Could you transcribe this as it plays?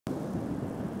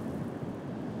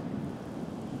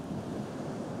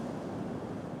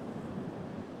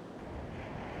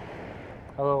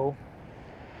Hello,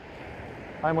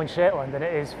 I'm on Shetland and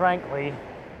it is frankly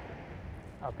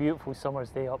a beautiful summer's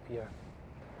day up here.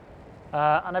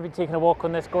 And I've been taking a walk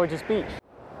on this gorgeous beach.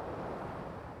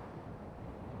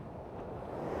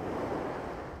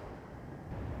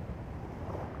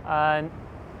 And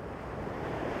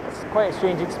it's quite a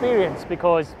strange experience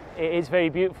because it is very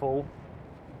beautiful,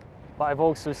 but I've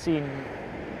also seen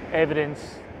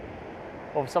evidence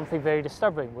of something very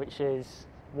disturbing, which is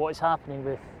what is happening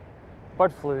with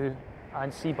bird flu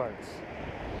and seabirds.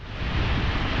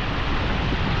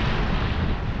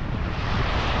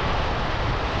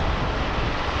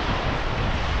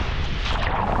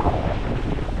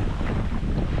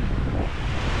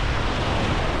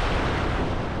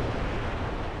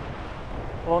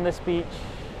 On this beach,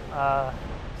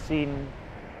 seen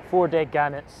 4 dead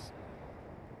gannets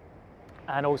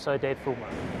and also a dead fulmar.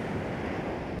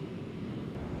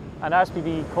 And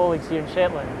RSPB colleagues here in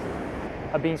Shetland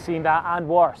have been seeing that and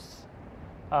worse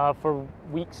for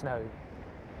weeks now.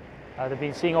 They've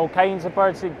been seeing all kinds of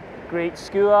birds, great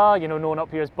skua, known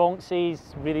up here as bonxies,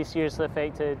 really seriously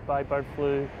affected by bird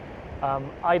flu.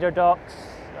 Eider ducks,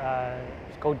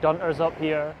 it's called dunters up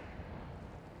here.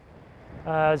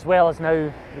 As well as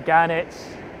now the gannets,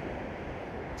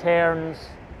 terns,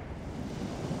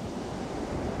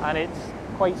 and it's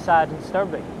quite sad and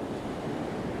disturbing.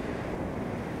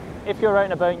 If you're out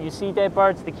and about and you see dead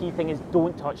birds, the key thing is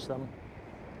don't touch them.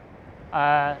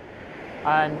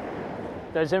 And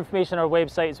there's information on our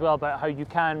website as well about how you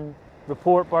can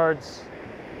report birds.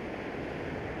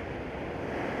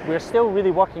 We're still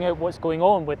really working out what's going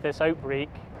on with this outbreak.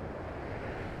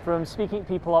 From speaking to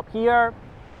people up here,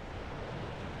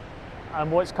 and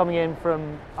what's coming in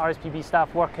from RSPB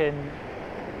staff working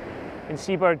in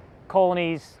seabird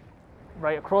colonies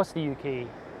right across the UK,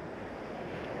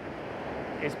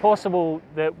 it's possible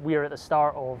that we're at the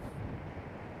start of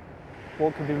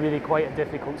what could be really quite a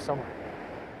difficult summer.